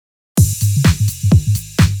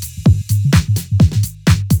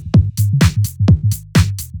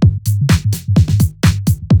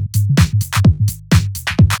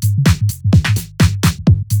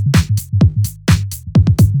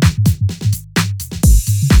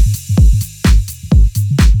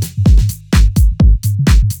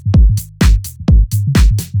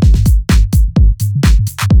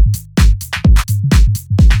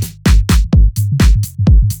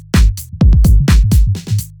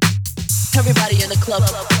Everybody in the club.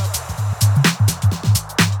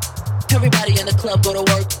 Everybody in the club go to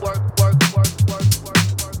work, work, work, work, work,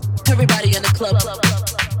 work. Everybody in the club.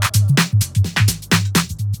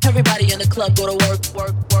 Everybody in the club go to work,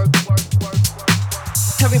 work, work, work, work.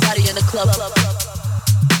 Everybody in the club.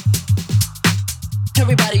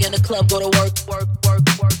 Everybody in the club go to work, work, work,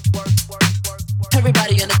 work, work, work.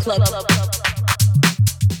 Everybody in the club.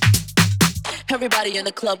 Everybody in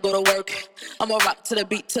the club go to work. I'ma rock to the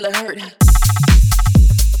beat till it hurt.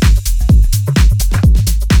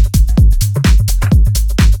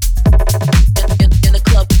 In the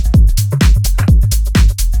club.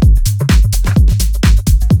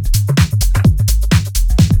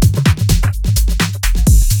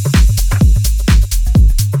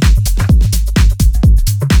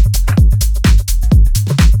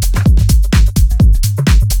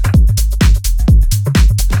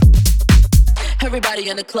 Everybody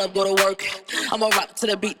in the club go to work. I'ma rock to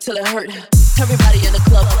the beat till it hurt. Everybody in the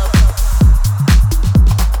club.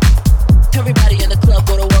 Everybody in the club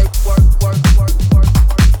go to work, work, work, work, work.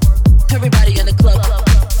 Everybody in the club.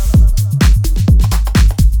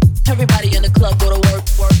 Everybody in the club go to work,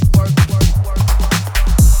 work, work, work, work.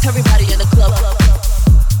 Everybody in the club.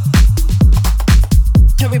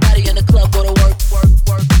 Everybody in the club go to work, work,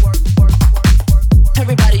 work, work, work, work.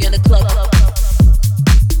 Everybody in the club.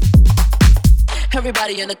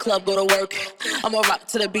 Everybody in the club go to work. I'ma rock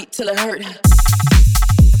to the beat till it hurt.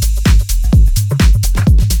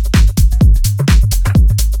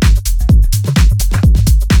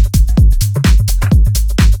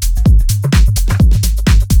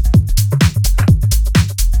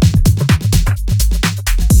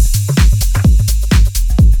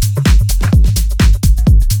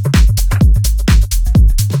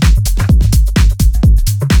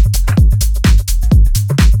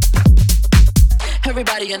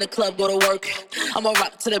 Everybody in the club go to work. I'ma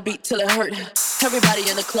rock to the beat till it hurt. Everybody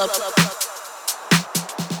in the club.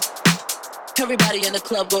 Everybody in the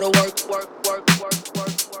club go to work, work, work, work,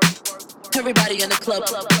 work, work. Everybody in the club.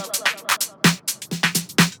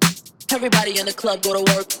 Everybody in the club go to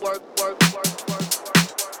work, work, work, work, work.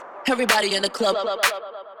 Everybody in the club.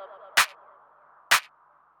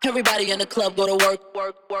 Everybody in the club go to work,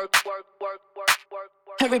 work, work, work, work, work, work.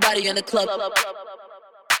 Everybody in the club.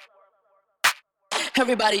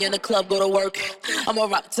 Everybody in the club go to work. I'ma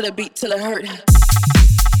rock to the beat till it hurt.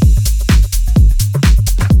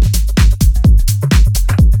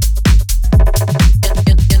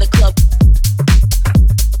 In the club.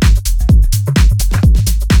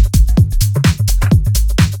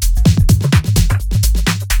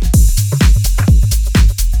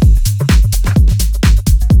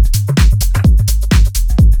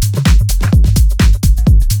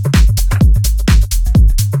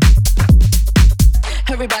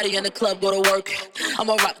 Everybody in the club go to work.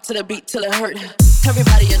 I'ma rock to the beat till it hurt.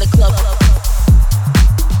 Everybody in the club.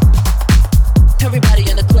 Everybody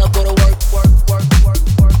in the club go to work, work, work, work,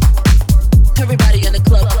 work, work. Everybody in the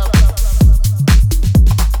club.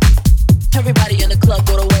 Everybody in the club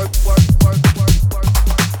go to work, work, work, work, work.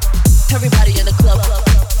 Everybody in the club.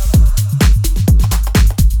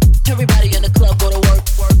 Everybody in the club go to work,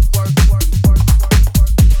 work, work, work, work.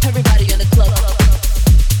 Everybody in the club.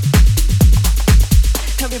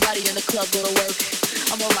 Everybody in the club go to work.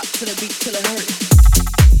 I'ma rock to the beat till it hurt.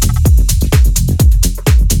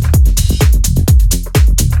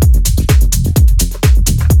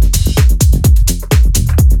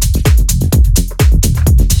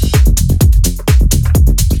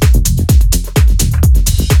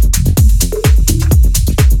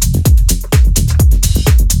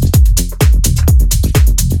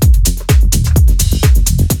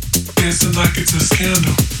 Dancing like it's a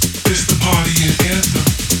scandal. It's the party and anthem.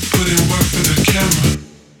 Put in work for the camera.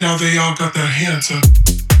 Now they all got their hands up.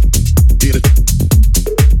 Get it.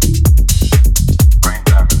 Brain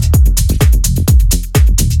damage.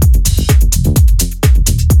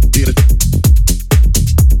 Get it.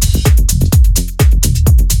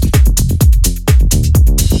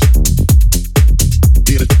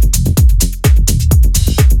 Get it.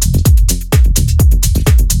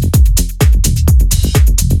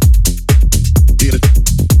 Get it.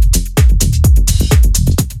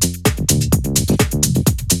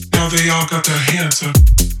 Now they all got their hands up.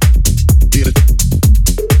 Get it.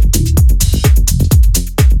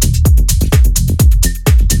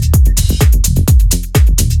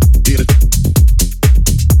 Get it.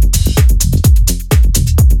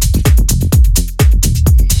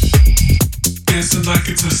 Dancing like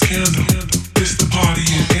it's a scandal. It's the party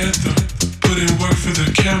and anthem. Put in work for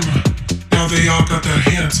the camera. Now they all got their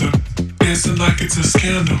hands up. Dancing like it's a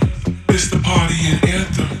scandal. It's the party and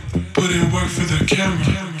anthem. Put in work for the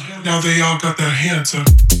camera. Now they all got their hands up.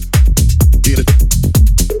 Get it.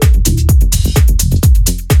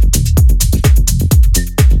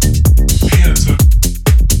 Hands up.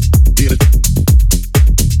 Get it.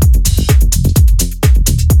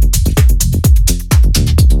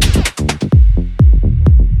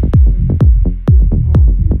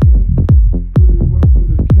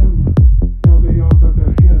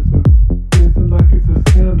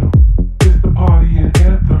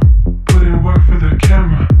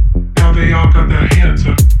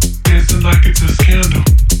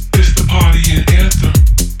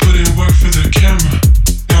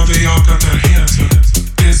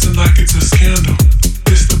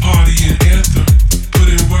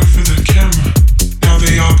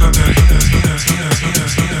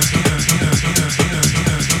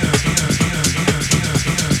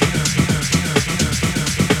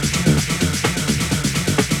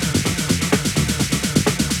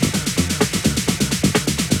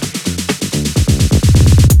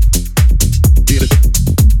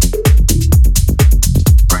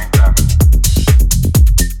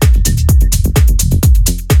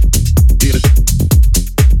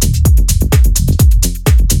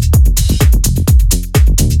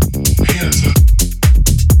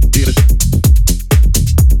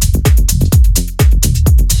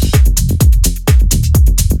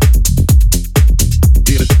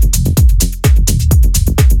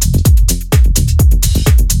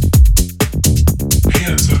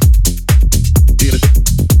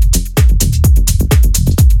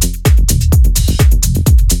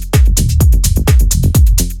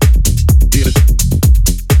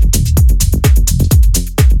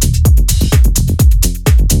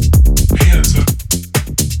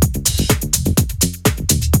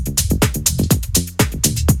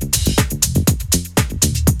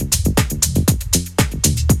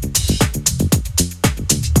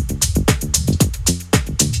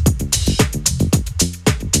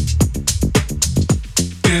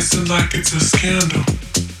 Dancing like it's a scandal.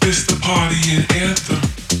 This the party and anthem.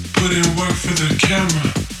 Put in work for the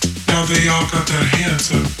camera. Now they all got their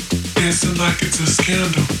hands up. Dancing like it's a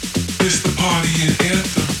scandal. This the party and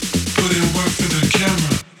anthem. Put in work for the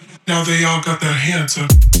camera. Now they all got their hands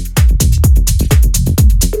up.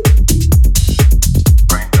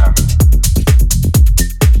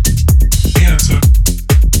 Hands up.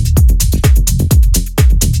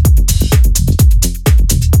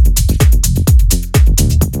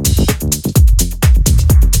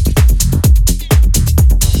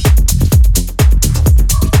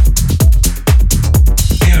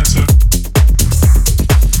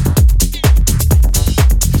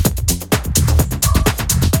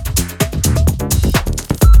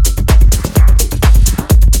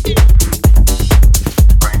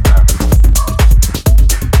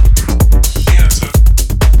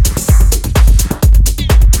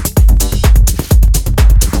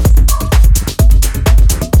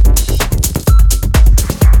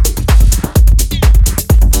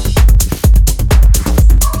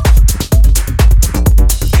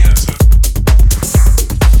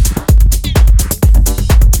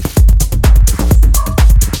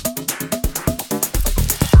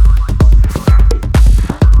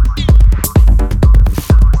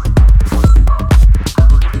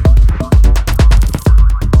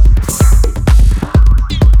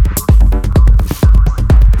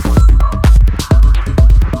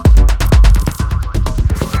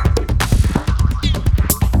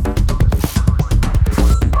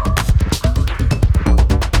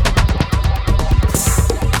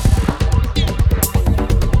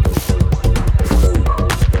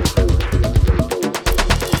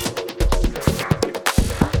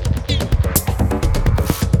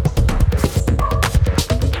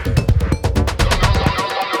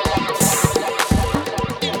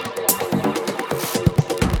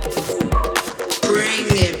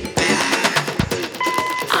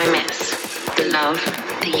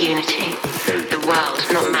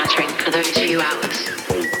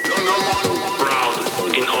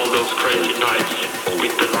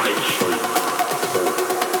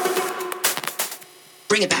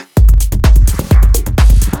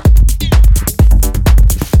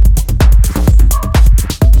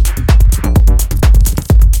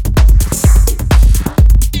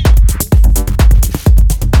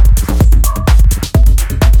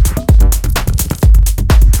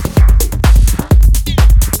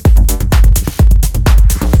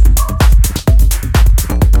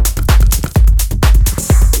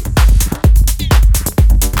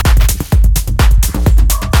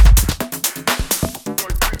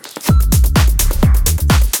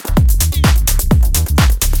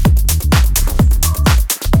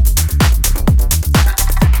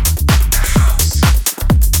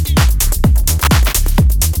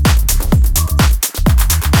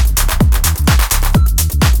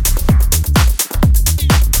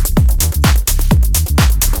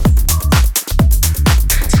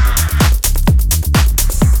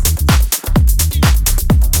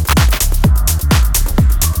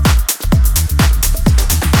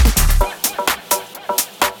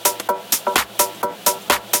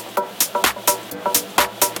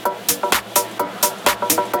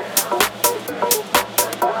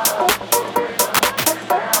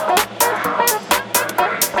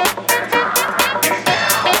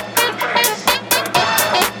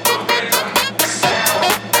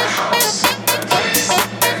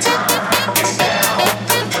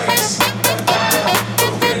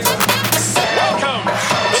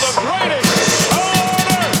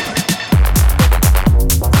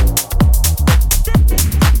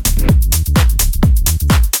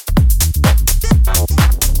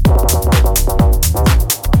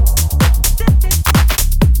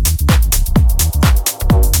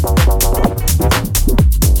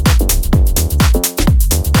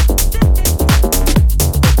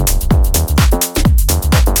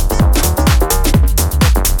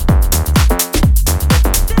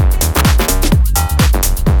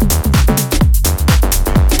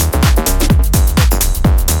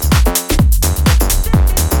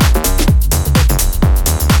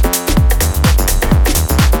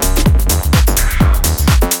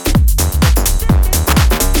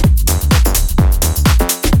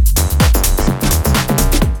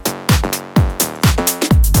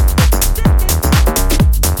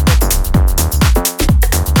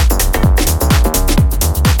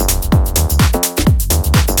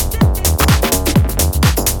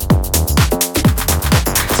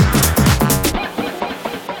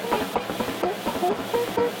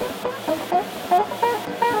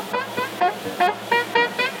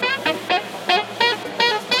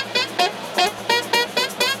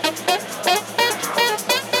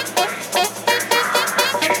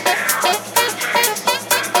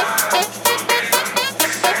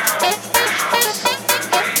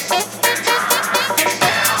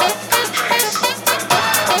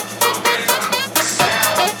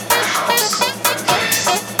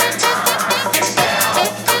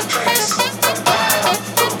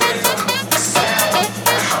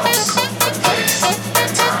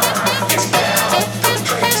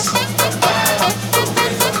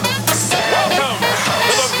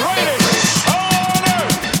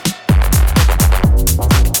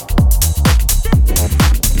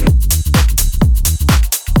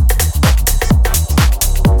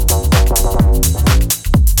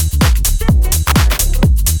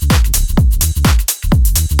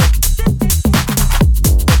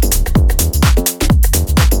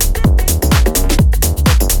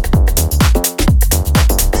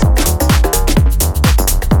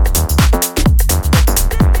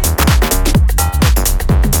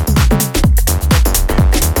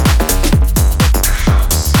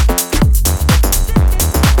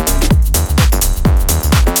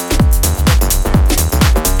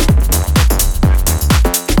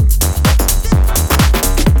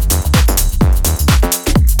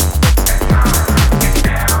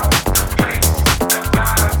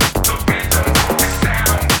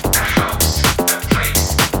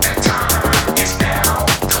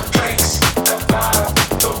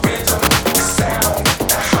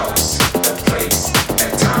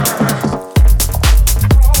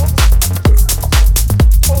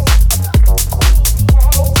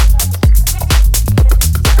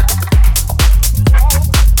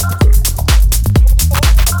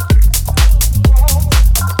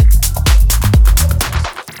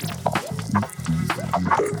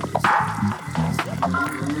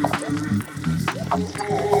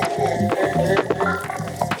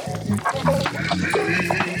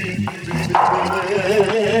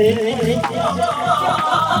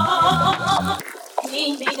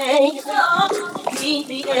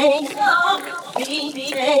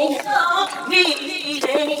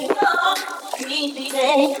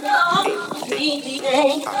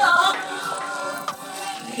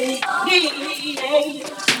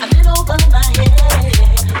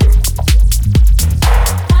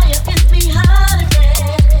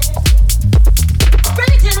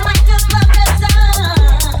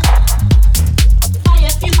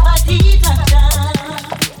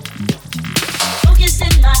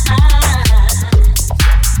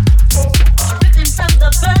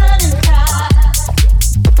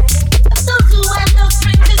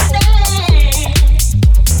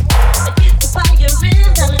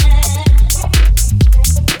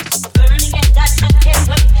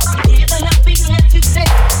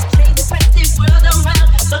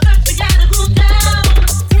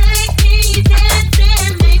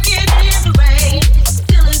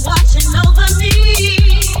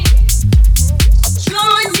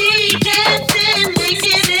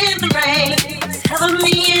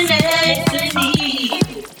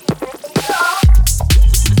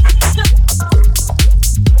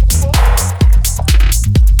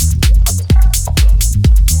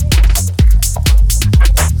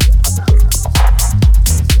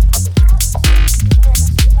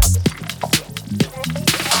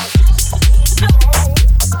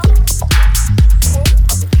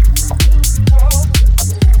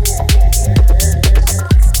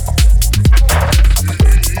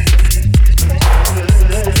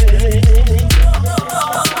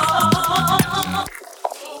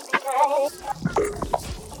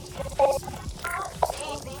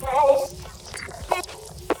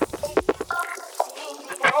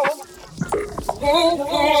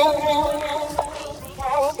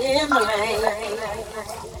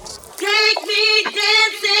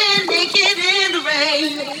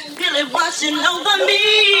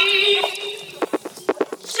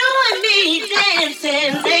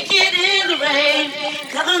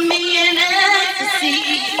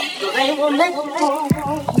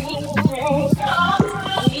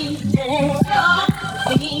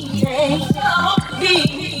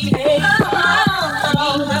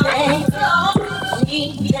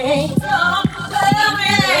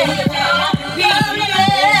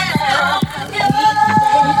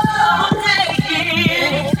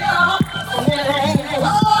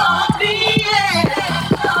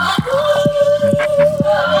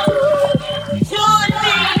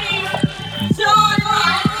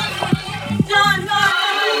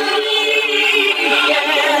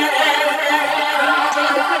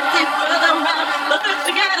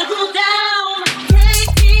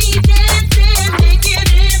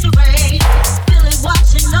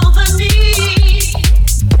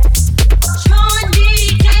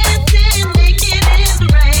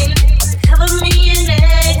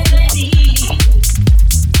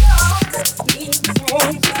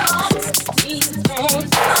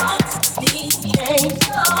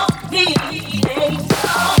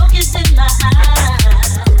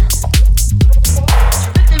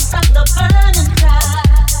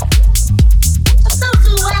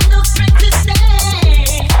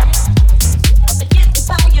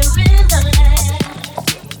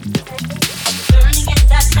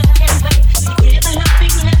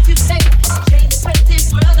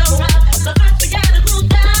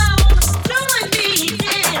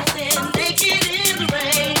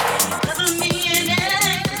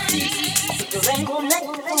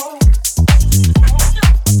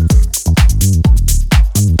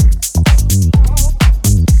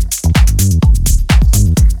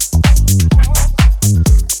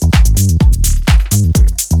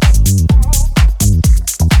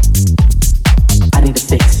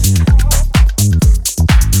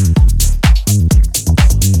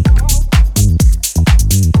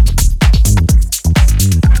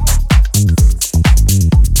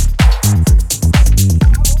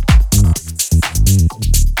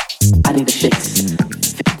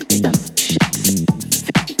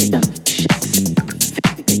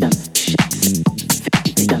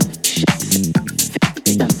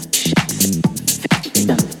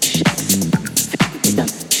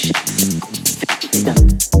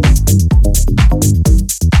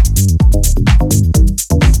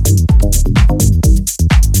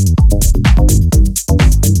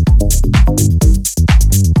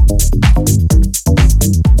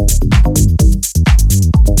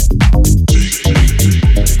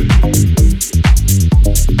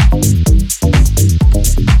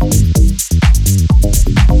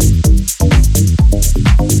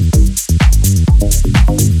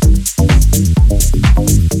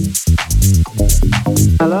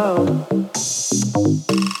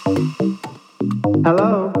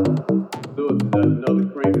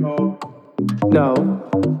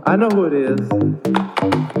 No, I know who it is.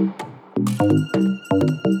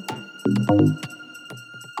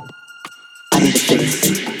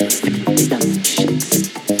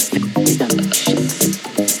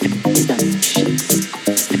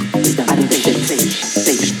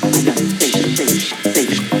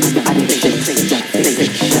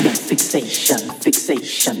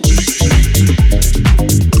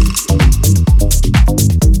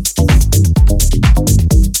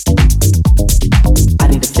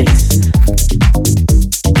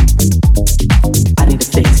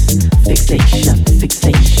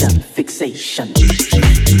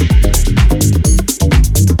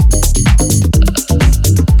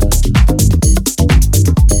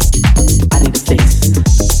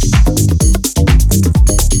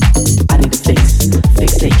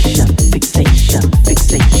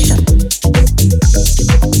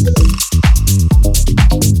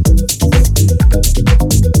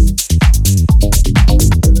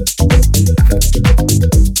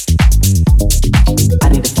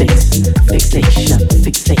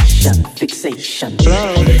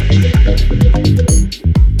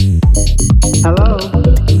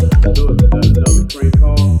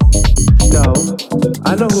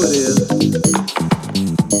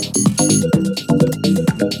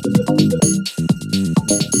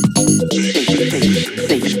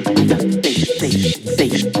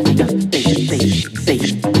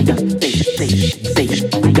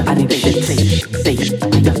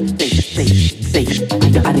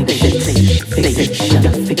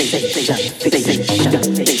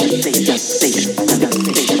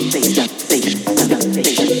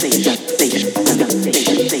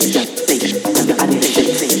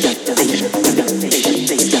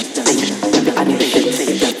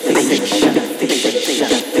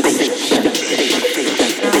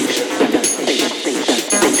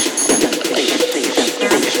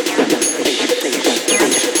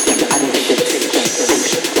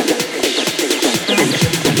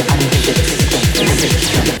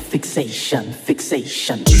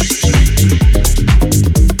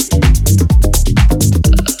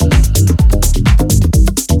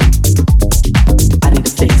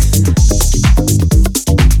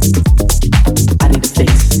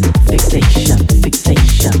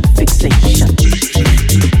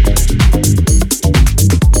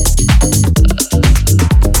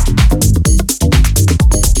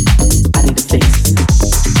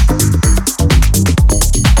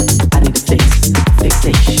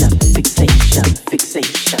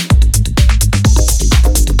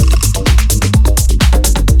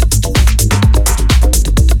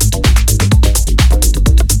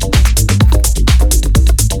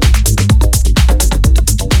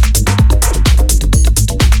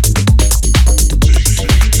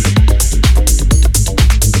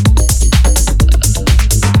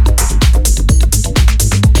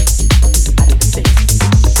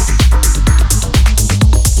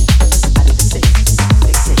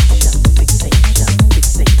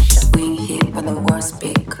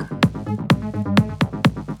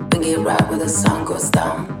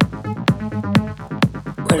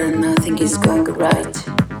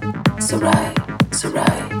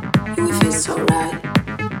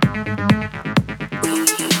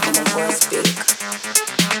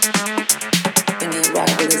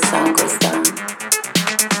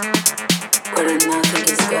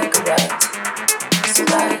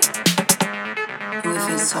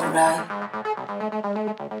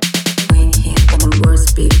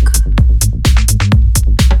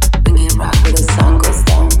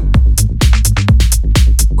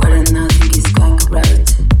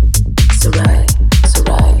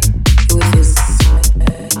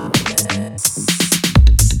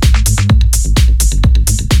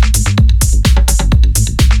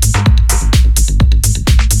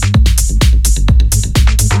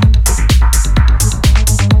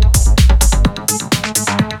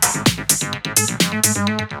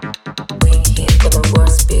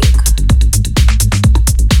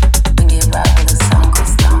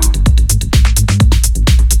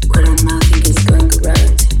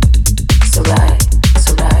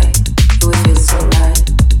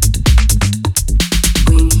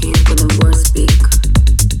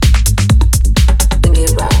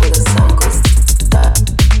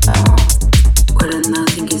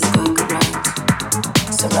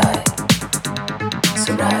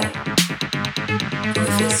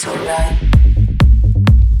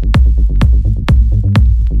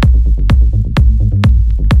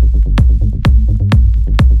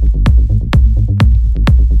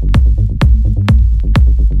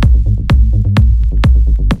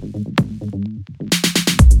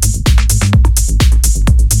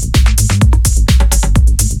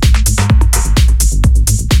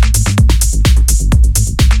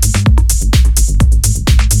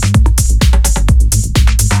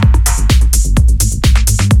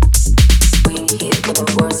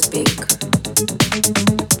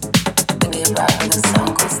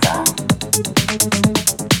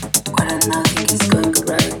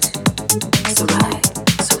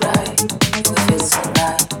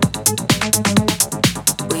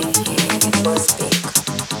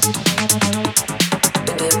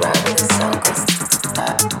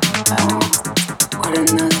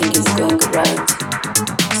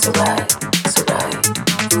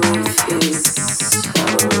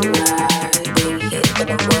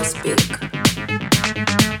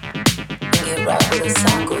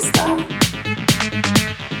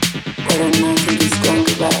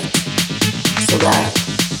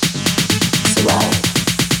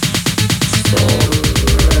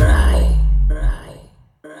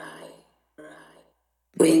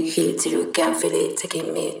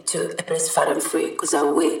 Taking me to a place far and free, cause I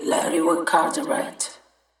will let you work hard, alright?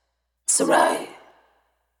 It's alright,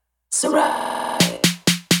 it's alright.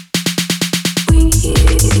 We hear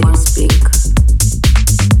one speak,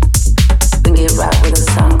 we get right when the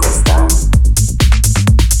sun goes down,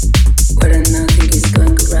 where nothing is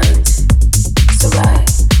going right. It's alright,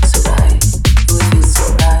 it's alright, we feel so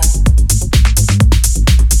right.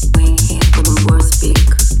 We hear when the words speak,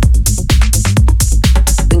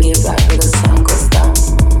 we get right when the sun goes down.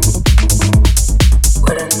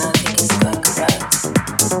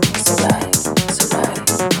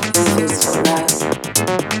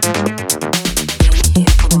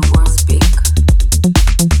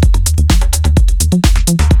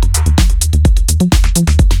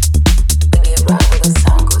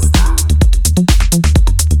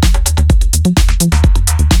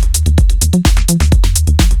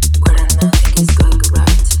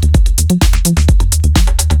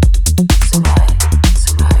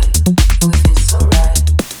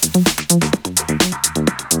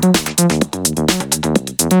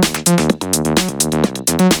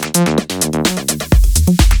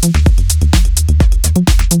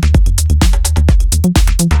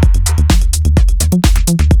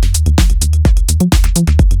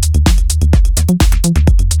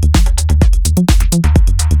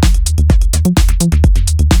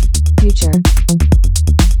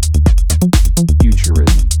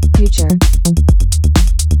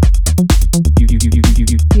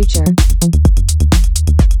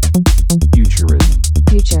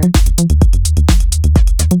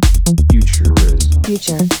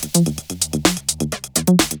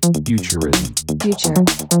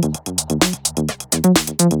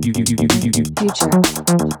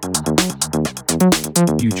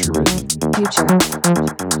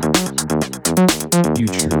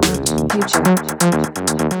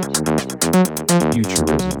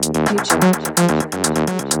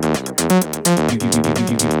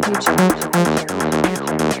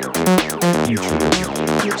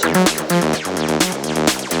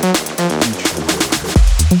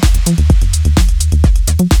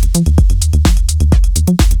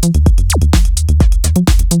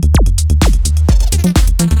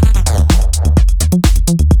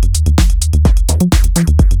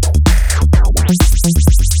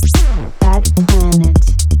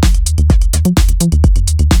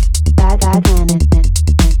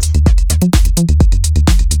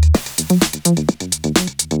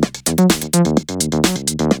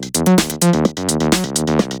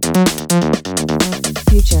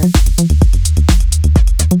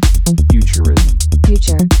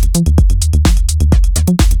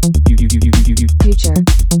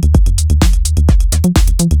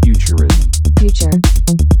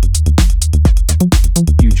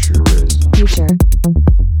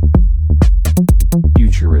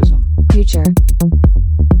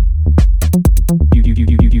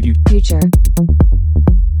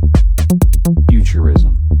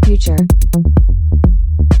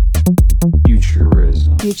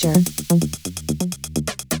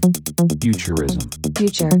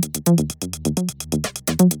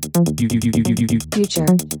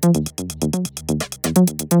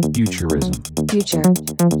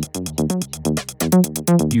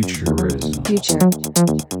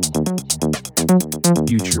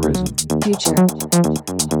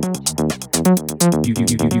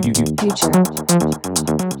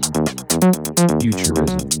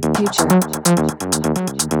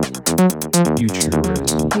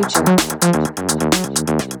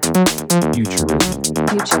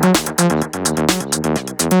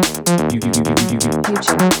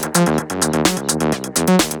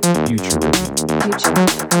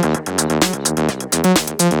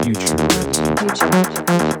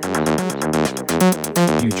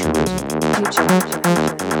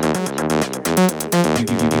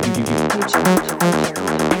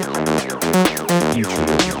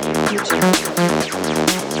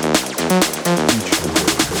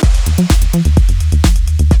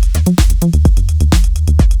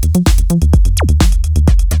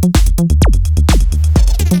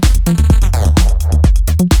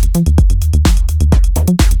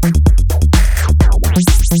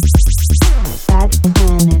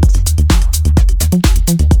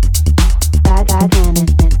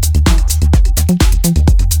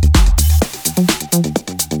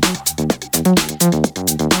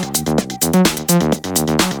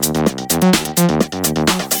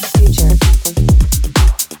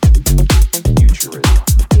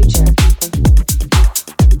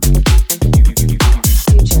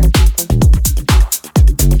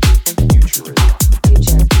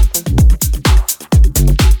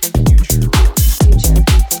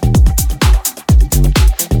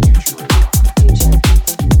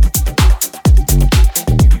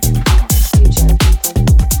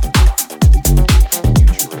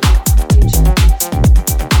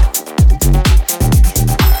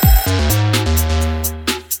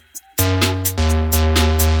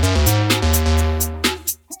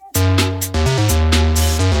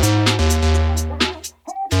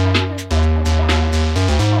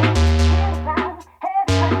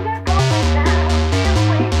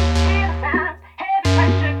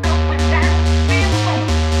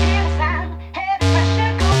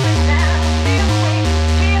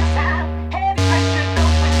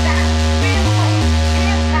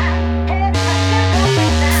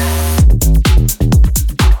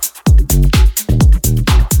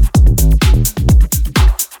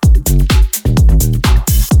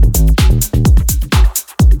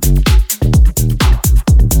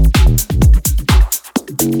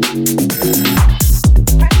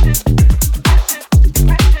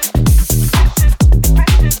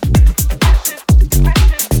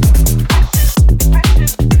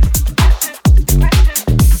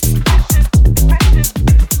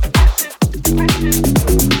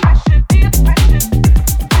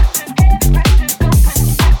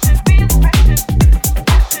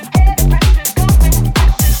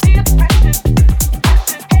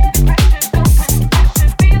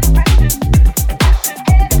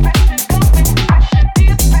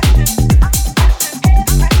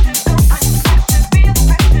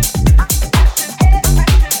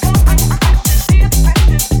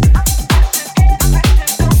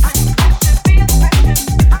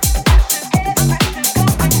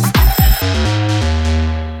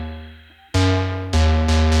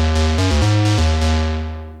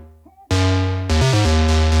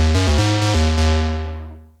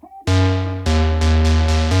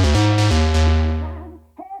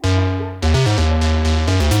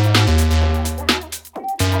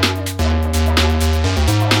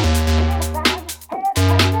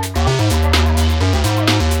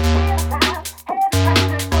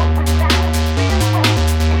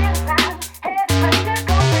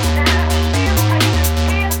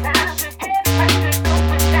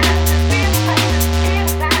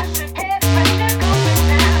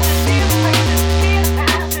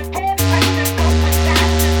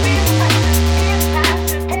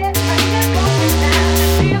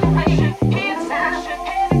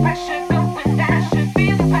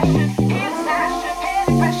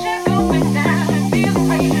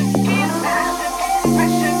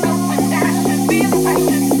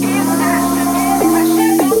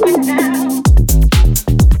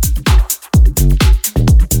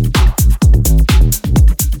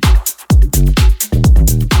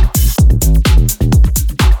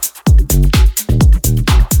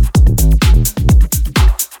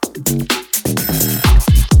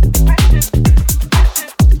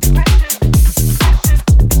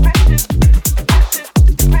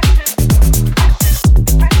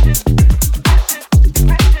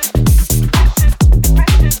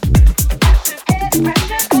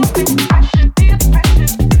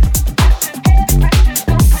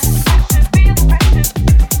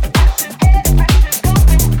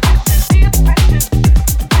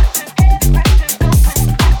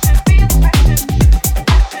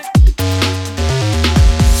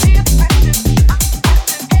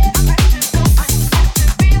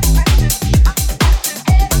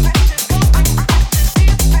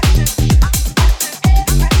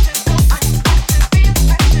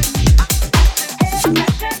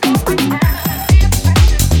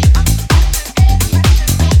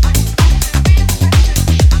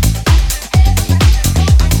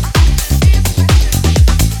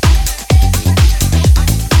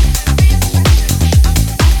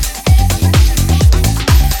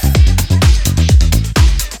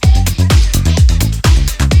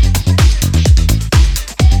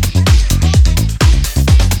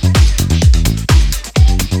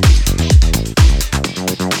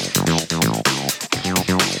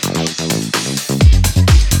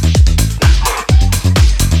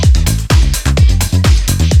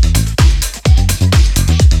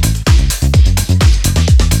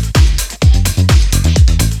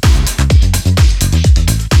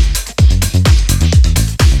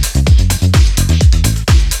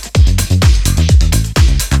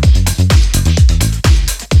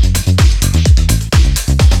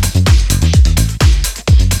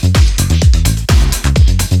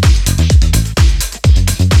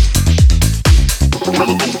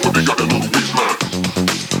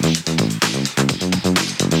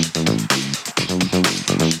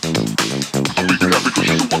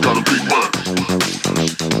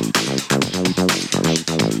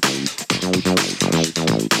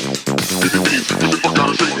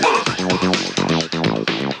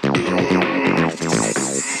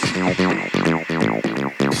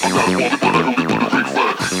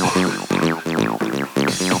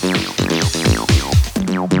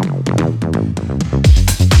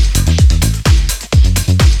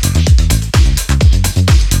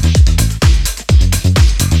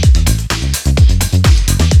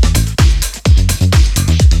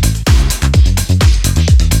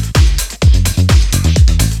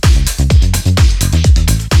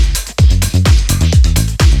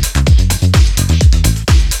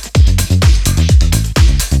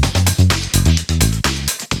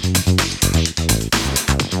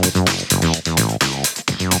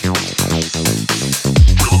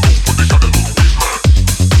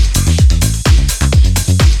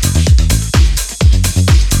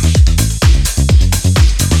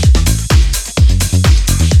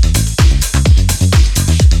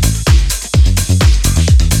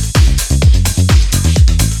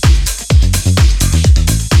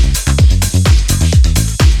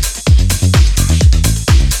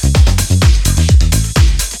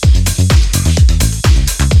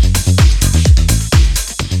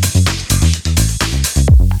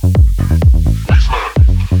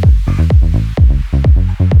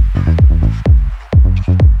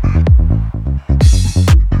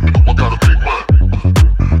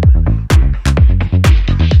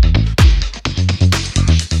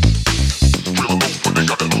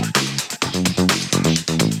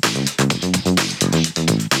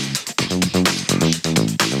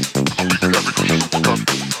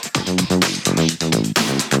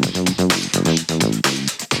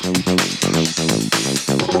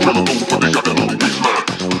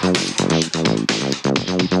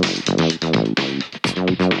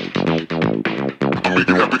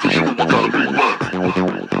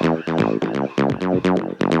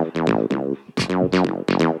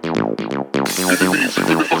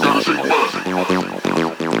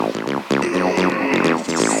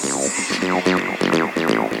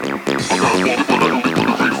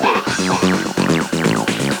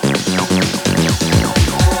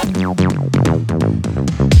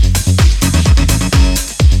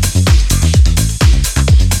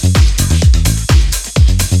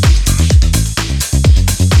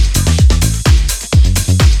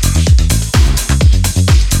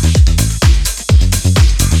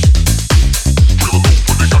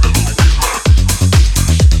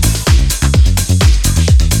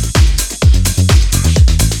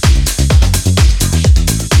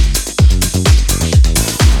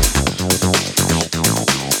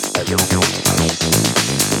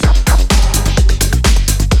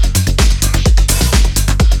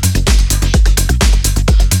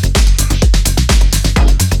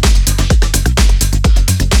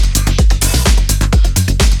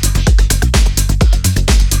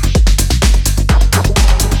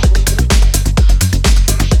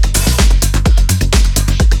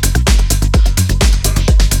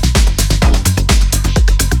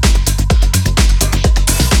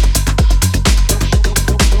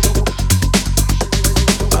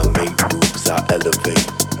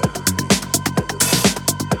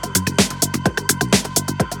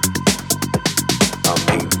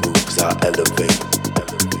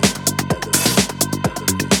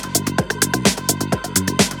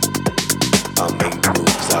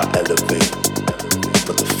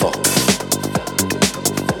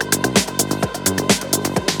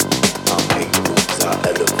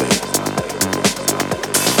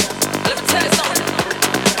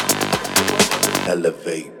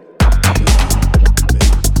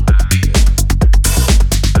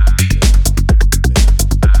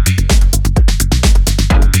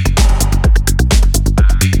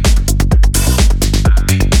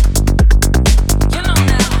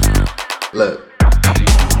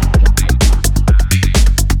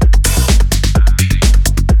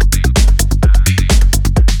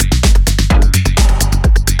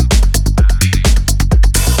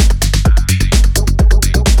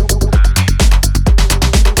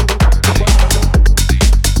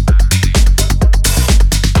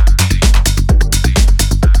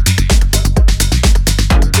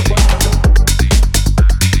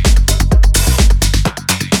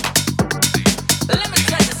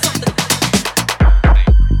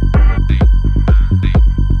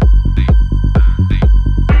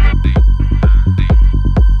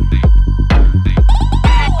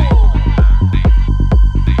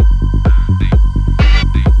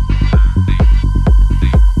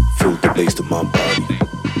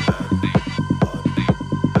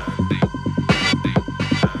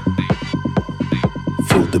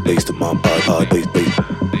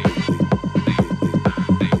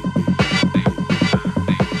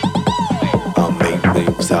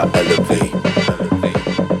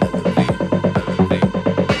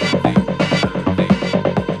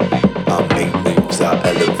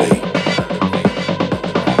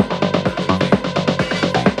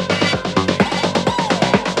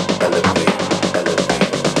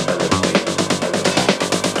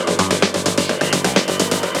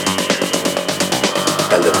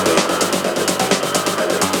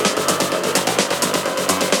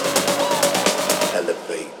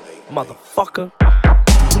 Motherfucker.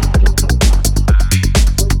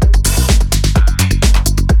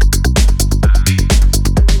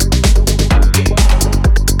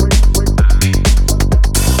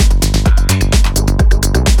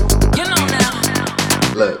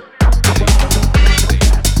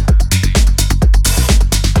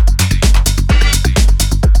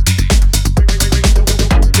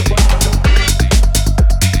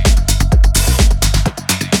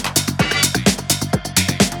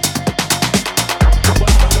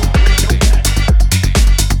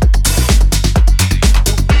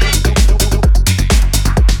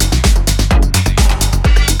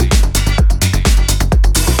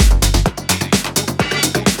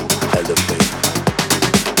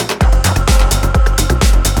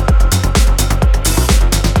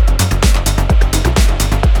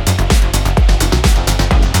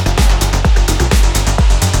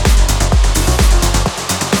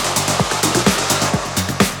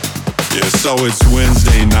 So it's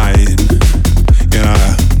Wednesday night, and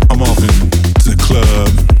I'm off into the club.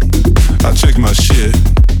 I check my shit,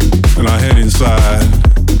 and I head inside,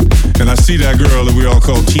 and I see that girl that we all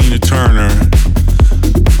call Tina Turner,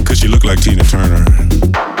 cause she looked like Tina Turner.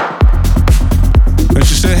 And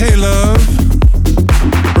she said, "Hey love,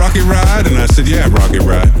 rocket ride?" And I said, "Yeah, rocket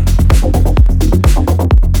ride."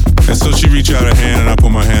 reached out her hand and I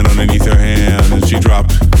put my hand underneath her hand and she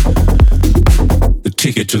dropped the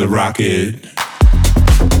ticket to the rocket.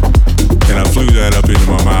 And I flew that up into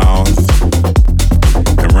my mouth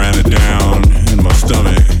and ran it down in my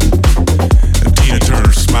stomach. And Tina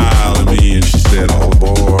Turner smiled at me and she said, all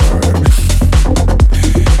aboard.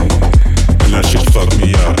 And that shit fucked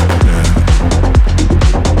me up, man.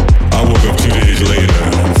 I woke up 2 days later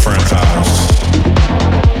at a friend's house.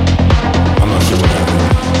 I'm not sure what happened.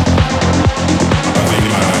 I think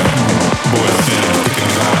my boy Finn was picking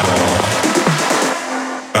his eyeball.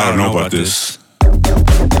 I don't know about this.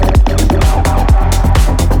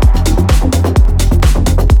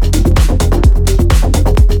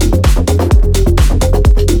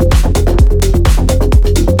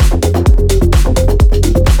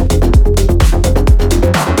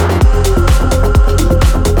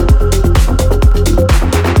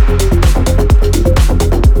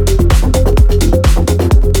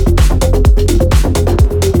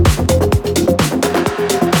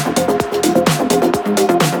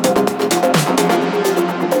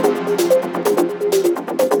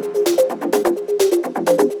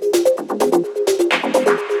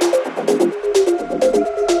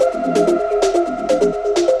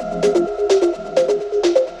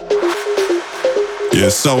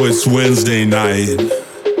 So it's Wednesday night,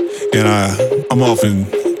 and I'm off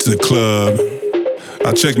into the club.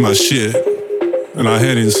 I check my shit, and I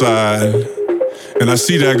head inside, and I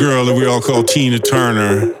see that girl that we all call Tina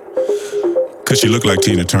Turner, because she looked like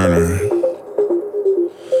Tina Turner.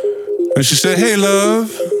 And she said, hey,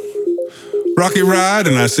 love, rocket ride?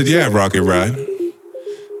 And I said, yeah, rocket ride.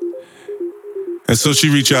 And so she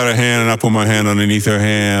reached out her hand, and I put my hand underneath her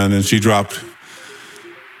hand, and she dropped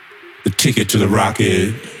the ticket to the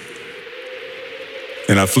rocket.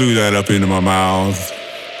 And I flew that up into my mouth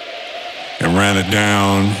and ran it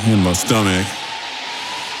down in my stomach.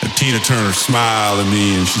 And Tina Turner smiled at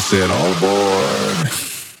me and she said, all aboard.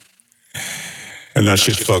 And that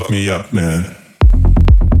shit fucked me up, man.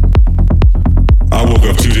 I woke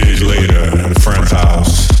up 2 days later at a friend's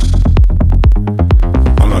house.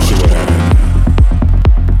 I'm not sure what happened.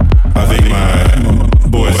 I think my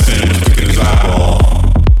boy Finn was picking his eyeball.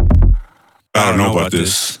 I don't know about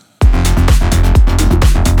this.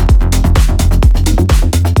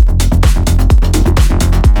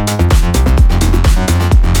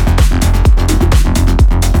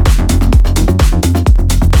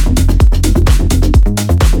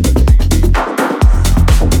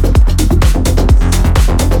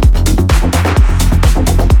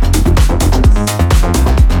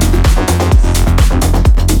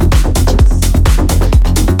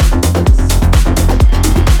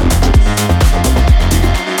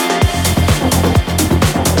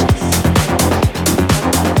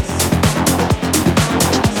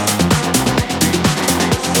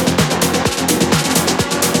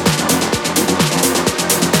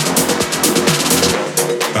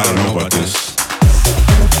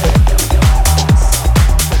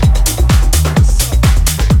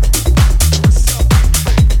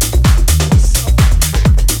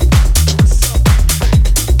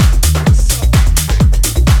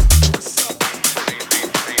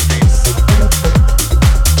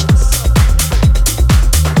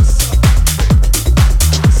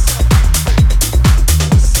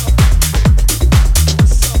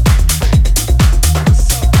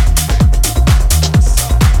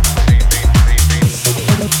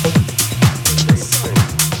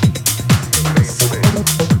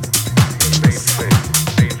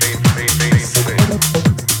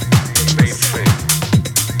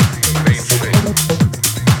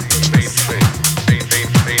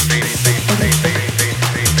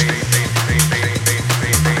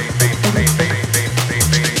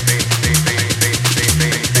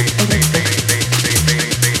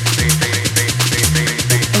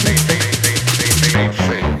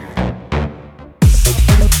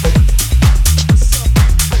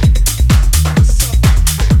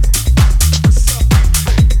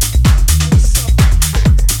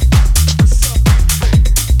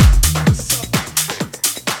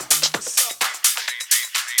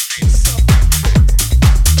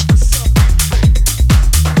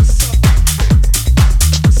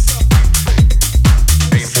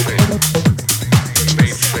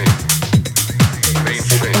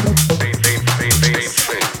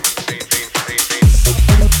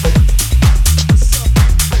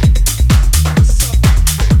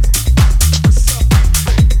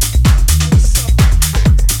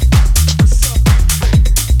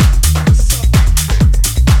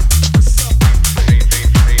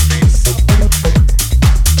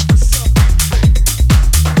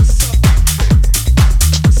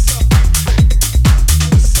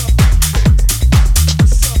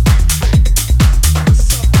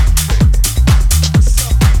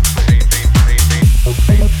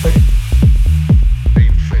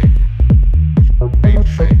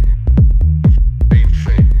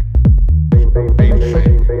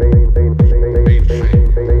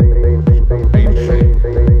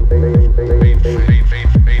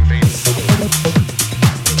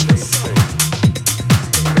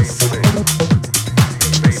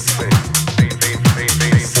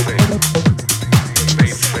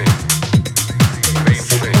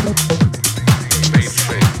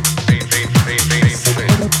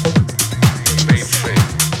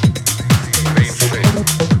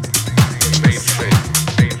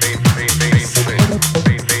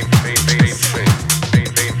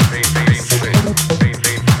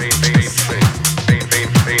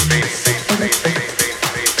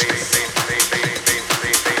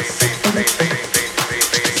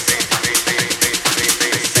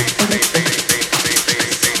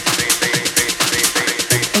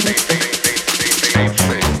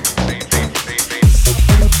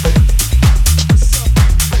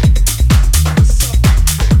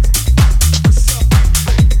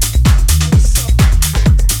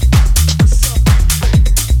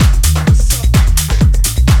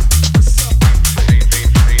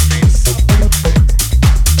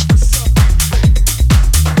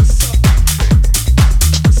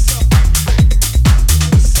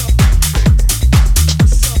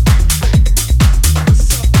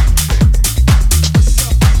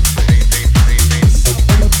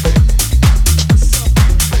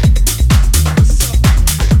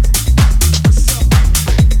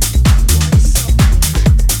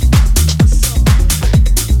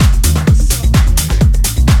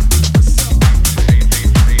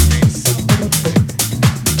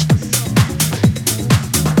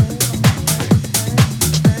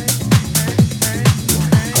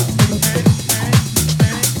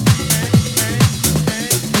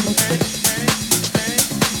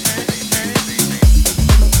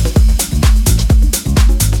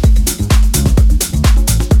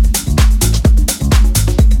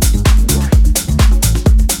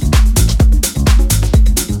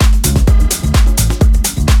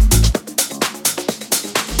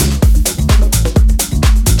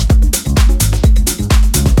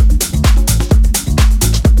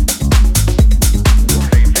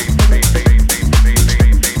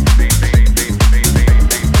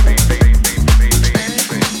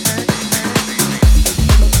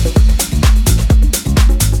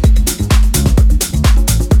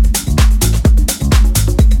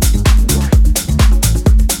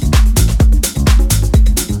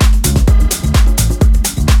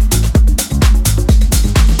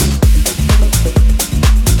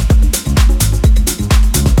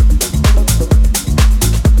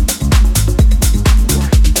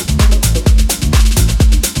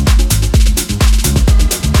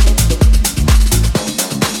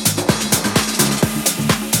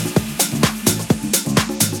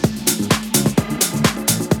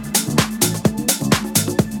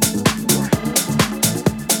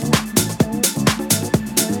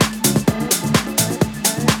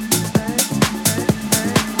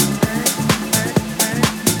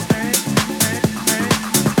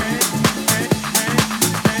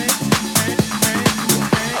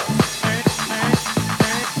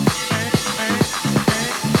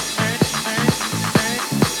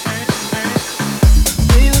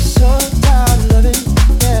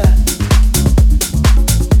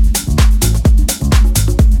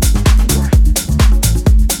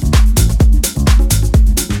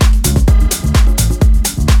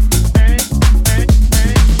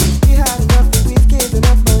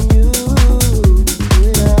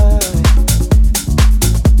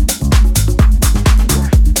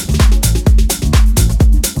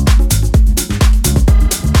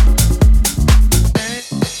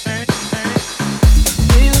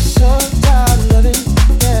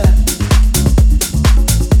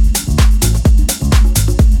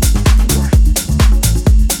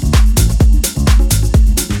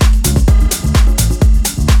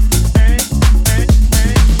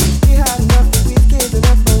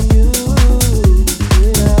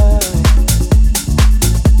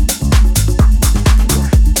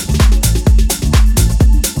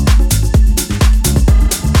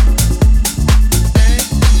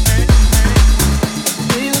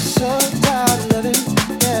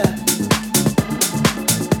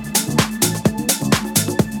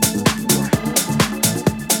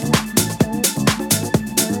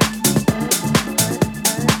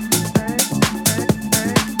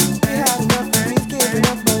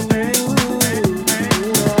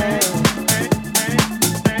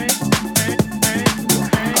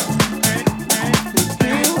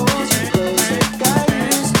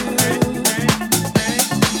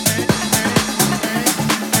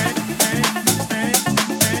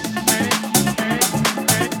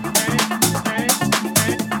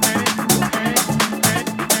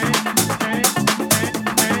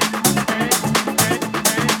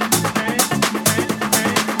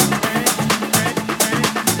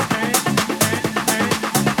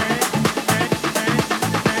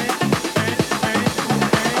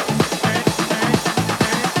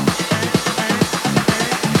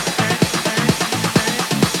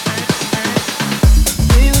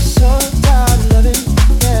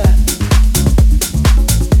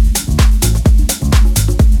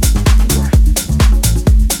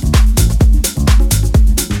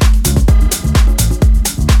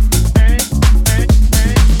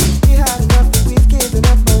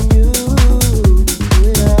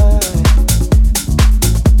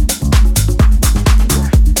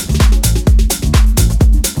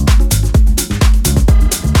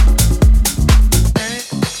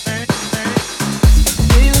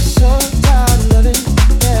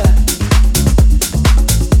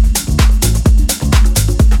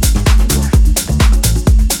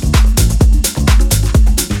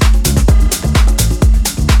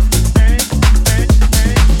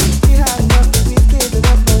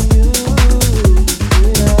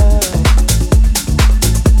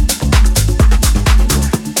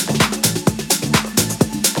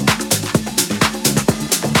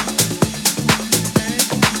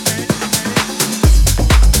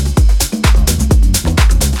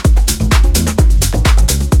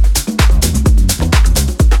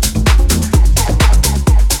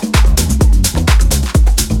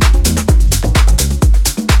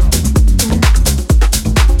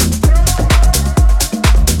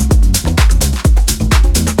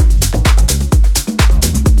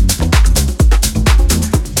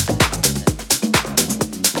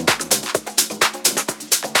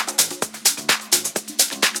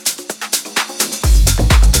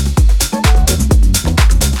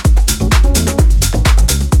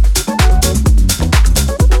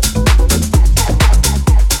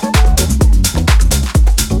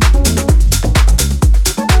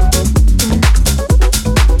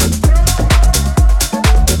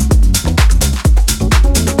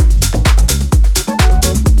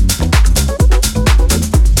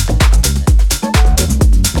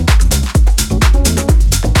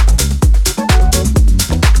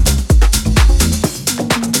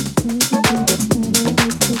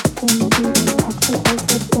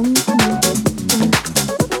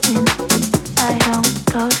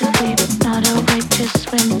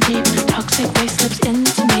 swim deep. Toxic waste slips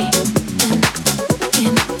into me.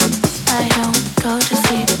 In. I don't go to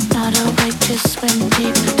sleep. Not awake, just swim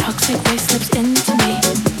deep. Toxic waste slips into me.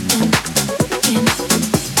 In.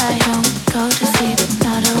 I don't go to sleep.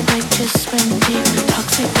 Not awake, just swim deep.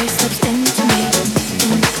 Toxic waste slips into me.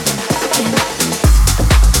 In.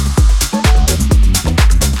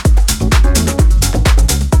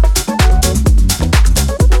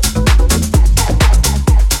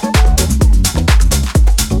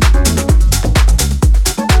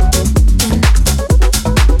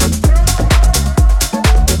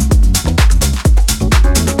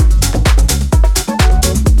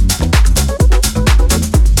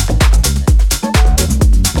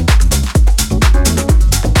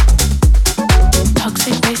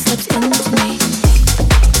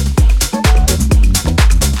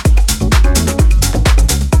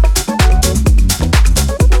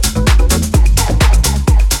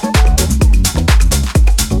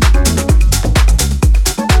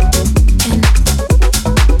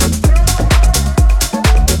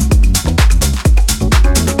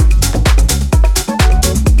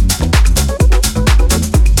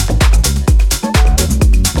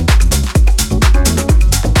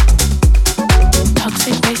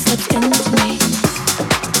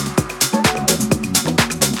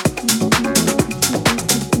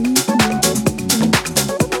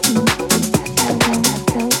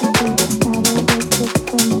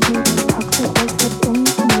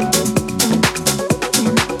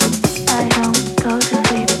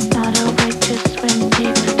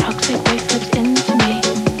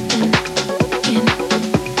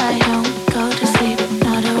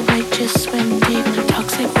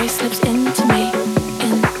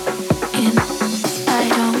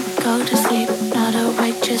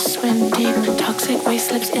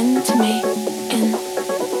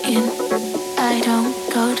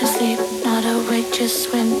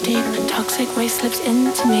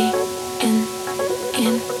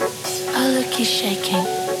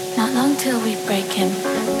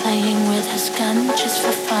 Playing with his gun,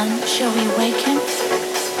 shall we wake him?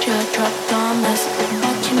 Jaw dropped on us.